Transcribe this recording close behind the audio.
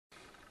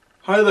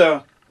Hi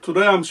there,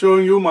 today I'm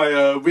showing you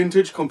my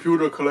vintage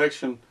computer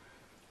collection.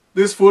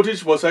 This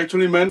footage was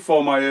actually meant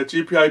for my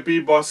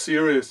GPIB Boss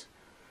series,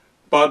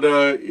 but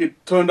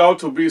it turned out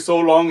to be so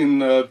long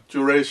in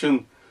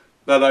duration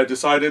that I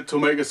decided to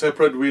make a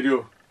separate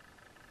video.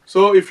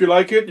 So if you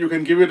like it, you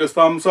can give it a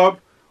thumbs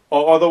up,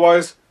 or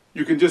otherwise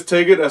you can just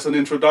take it as an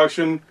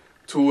introduction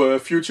to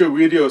future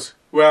videos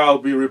where I'll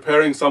be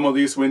repairing some of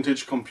these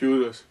vintage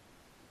computers.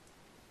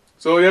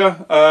 So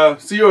yeah,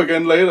 see you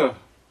again later.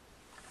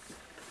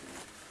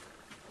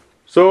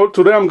 So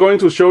today I'm going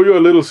to show you a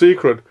little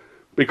secret,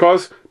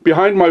 because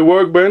behind my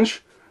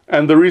workbench,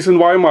 and the reason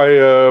why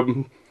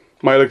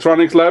my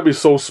electronics lab is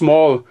so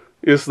small,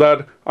 is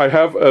that I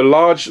have a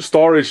large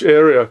storage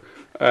area,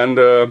 and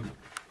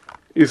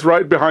it's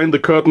right behind the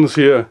curtains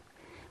here.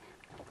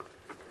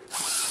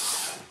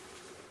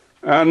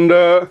 And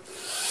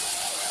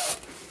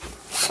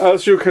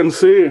as you can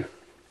see,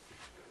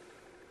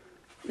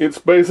 it's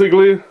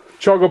basically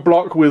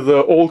chock-a-block with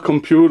old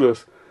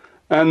computers.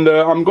 And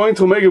I'm going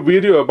to make a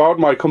video about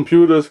my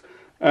computers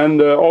and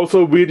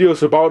also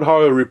videos about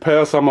how I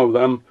repair some of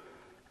them.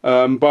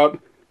 But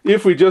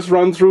if we just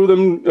run through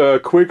them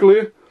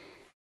quickly,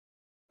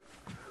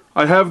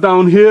 I have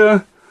down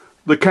here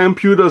the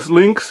Camputers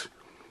Lynx.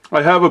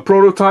 I have a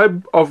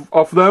prototype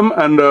of them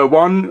and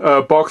one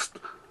boxed,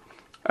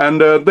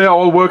 and they're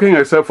all working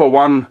except for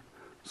one.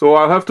 So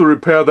I'll have to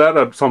repair that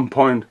at some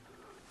point.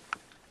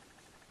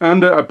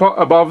 And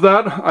above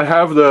that I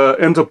have the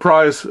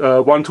Enterprise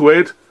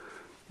 128,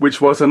 which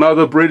was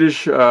another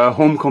British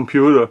home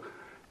computer,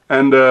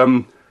 and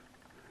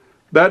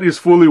that is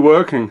fully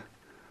working.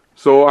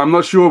 So I'm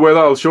not sure whether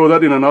I'll show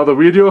that in another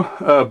video,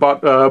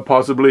 but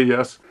possibly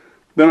yes.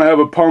 Then I have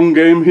a Pong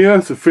game here.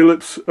 It's a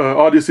Philips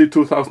Odyssey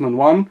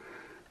 2001,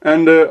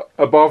 and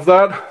above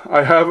that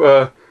I have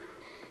a,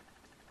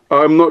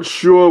 I'm not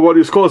sure what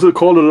it's called. It's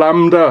called a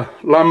Lambda.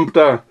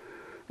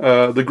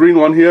 The green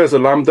one here is a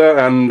Lambda,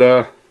 and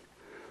that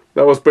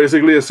was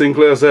basically a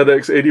Sinclair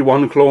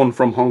ZX-81 clone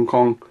from Hong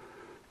Kong.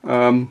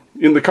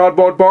 In the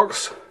cardboard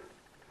box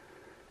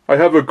I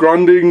have a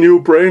Grundig new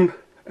brain,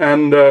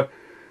 and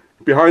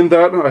behind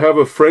that I have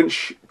a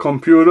French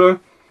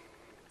computer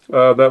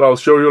that I'll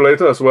show you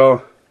later as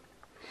well.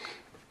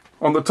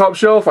 On the top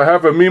shelf I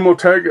have a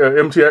Mimotech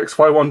MTX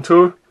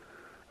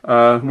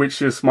 512,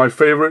 which is my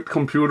favorite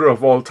computer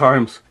of all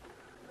times.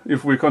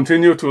 If we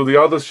continue to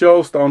the other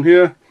shelves down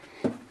here,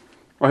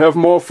 I have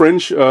more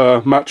French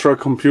Matra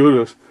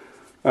computers.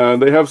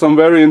 They have some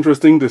very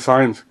interesting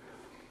designs.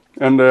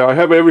 And I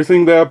have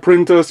everything there,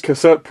 printers,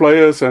 cassette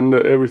players, and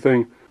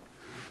everything.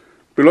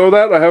 Below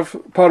that I have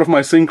part of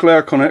my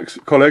Sinclair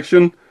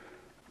collection.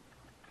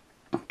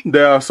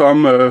 There are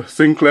some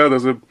Sinclair,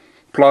 there's a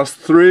Plus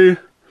 3,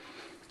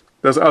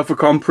 there's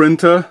Alphacom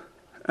printer,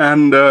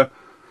 and to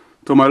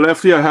my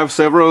left here I have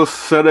several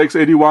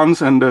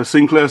ZX-81s and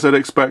Sinclair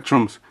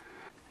ZX-Spectrums.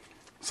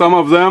 Some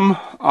of them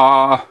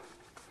are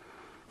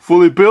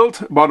fully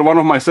built, but one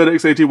of my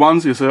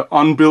ZX-81s is an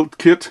unbuilt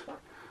kit,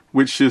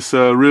 which is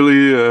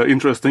really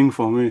interesting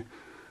for me.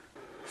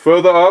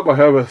 Further up I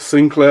have a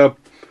Sinclair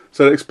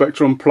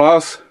ZX-Spectrum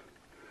Plus.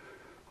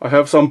 I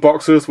have some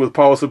boxes with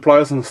power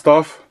supplies and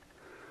stuff,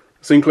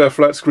 Sinclair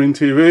flat screen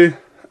TV,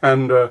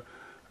 and a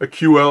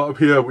QL up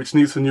here which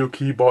needs a new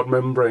keyboard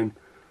membrane.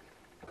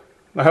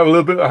 I have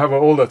an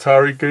old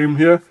Atari game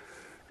here,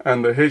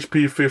 and the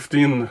HP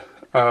 15,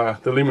 the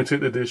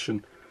limited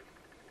edition.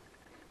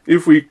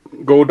 If we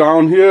go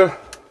down here,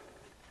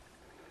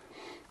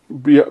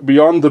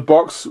 beyond the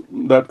box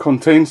that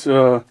contains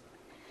an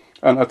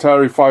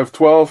Atari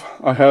 512,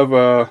 I have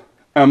a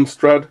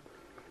Amstrad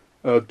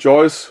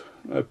Joyce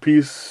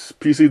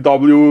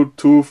PCW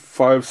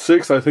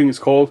 256, I think it's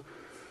called,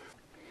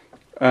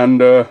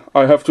 and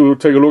I have to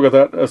take a look at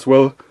that as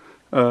well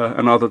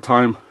another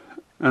time.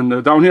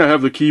 And down here I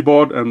have the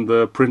keyboard and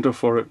the printer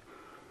for it.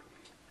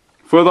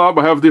 Further up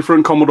I have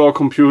different Commodore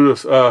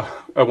computers, a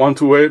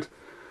 128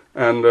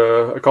 and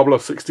a couple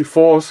of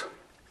 64s.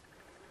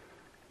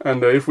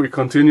 And if we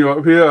continue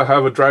up here, I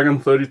have a Dragon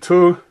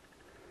 32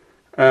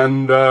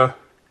 and a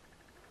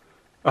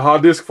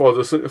hard disk for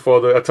the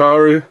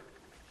Atari.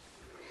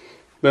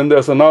 Then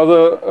there's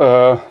another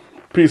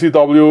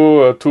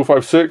PCW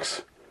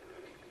 256,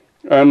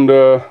 and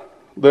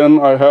then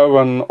I have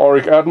an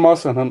Oric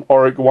Atmos and an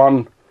Oric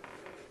One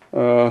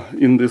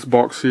in this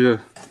box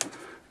here.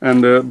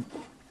 And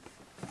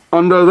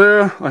under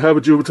there I have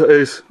a Jupiter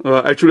Ace.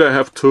 Actually I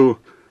have two,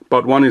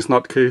 but one is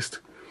not cased.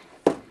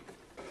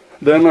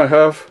 Then I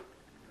have,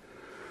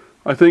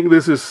 I think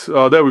this is,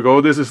 there we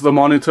go, this is the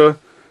monitor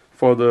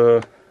for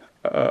the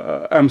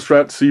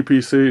Amstrad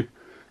CPC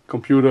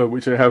computer,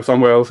 which I have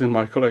somewhere else in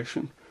my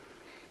collection.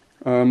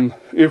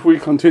 If we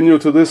continue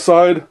to this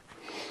side,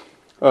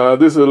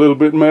 this is a little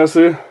bit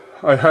messy.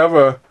 I have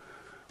a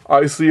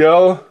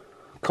ICL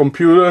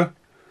computer,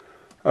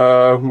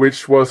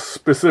 which was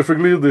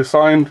specifically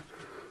designed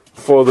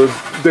for the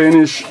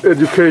Danish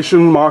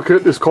education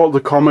market. It's called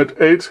the Comet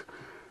 8.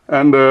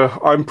 And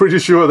I'm pretty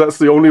sure that's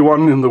the only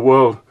one in the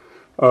world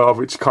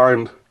of its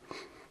kind.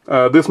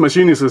 This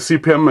machine is a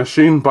CPM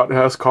machine, but it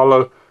has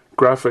color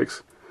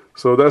graphics,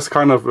 so that's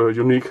kind of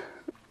unique.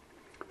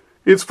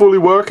 It's fully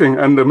working,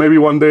 and maybe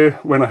one day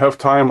when I have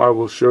time I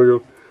will show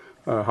you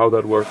how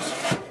that works.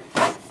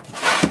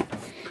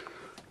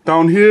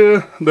 Down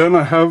here then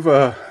I have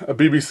a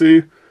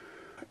BBC,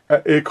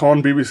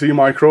 Acorn BBC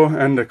Micro,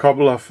 and a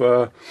couple of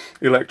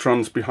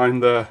Electrons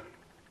behind there.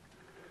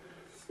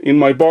 In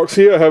my box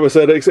here I have a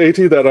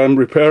ZX-80 that I'm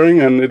repairing,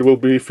 and it will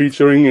be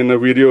featuring in a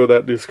video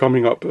that is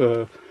coming up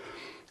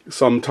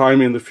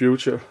sometime in the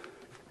future.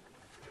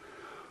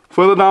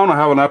 Further down I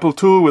have an Apple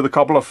II with a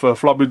couple of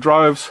floppy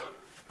drives,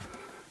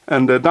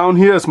 and down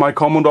here is my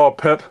Commodore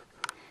PET.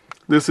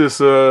 This is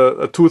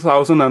a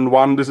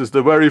 2001. This is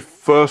the very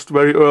first,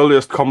 very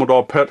earliest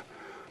Commodore PET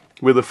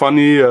with the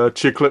funny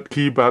chiclet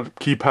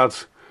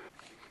keypads.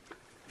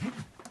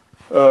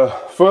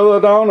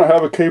 Further down I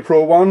have a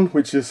Kaypro One,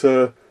 which is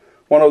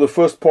one of the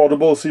first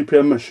portable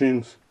CPM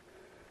machines.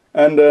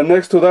 And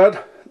next to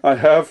that I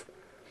have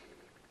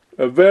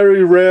a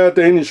very rare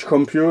Danish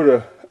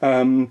computer.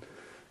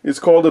 It's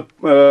called a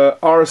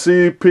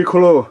RC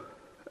Picollo,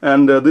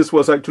 and this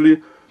was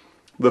actually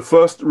the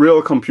first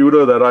real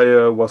computer that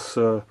I was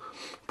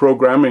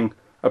programming,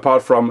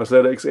 apart from a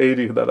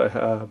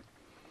ZX-80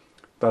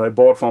 that I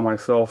bought for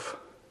myself.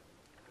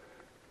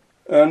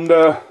 And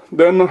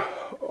then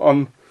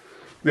on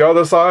the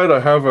other side I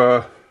have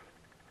a,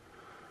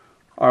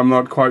 I'm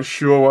not quite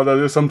sure what that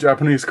is, some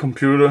Japanese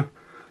computer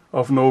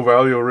of no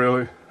value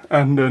really.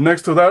 And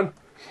next to that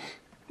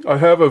I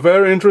have a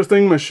very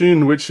interesting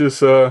machine, which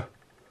is a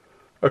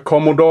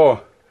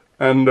Commodore,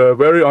 and a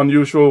very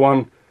unusual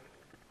one.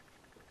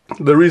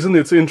 The reason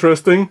it's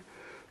interesting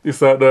is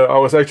that I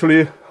was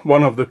actually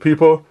one of the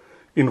people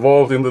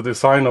involved in the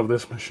design of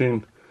this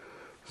machine.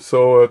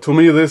 So to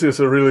me this is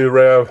a really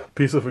rare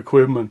piece of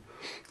equipment,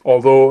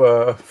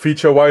 although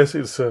feature-wise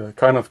it's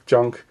kind of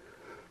junk.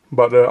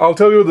 But I'll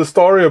tell you the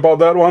story about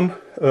that one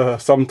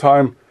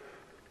sometime.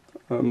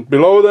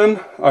 Below then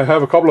I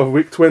have a couple of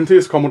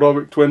VIC-20s, Commodore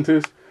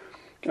VIC-20s,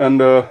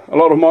 and a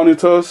lot of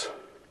monitors,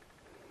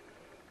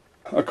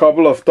 a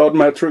couple of dot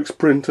matrix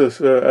printers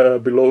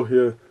below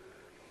here.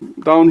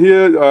 Down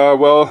here,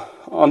 well,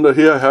 under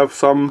here I have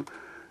some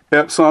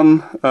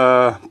Epson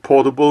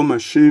portable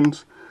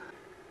machines,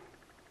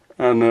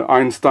 and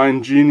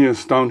Einstein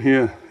Genius down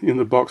here in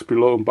the box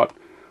below, but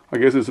I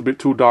guess it's a bit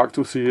too dark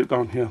to see it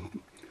down here.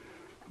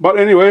 But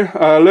anyway,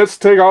 let's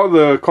take out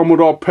the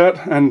Commodore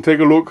PET and take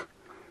a look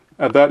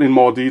at that in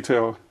more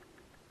detail.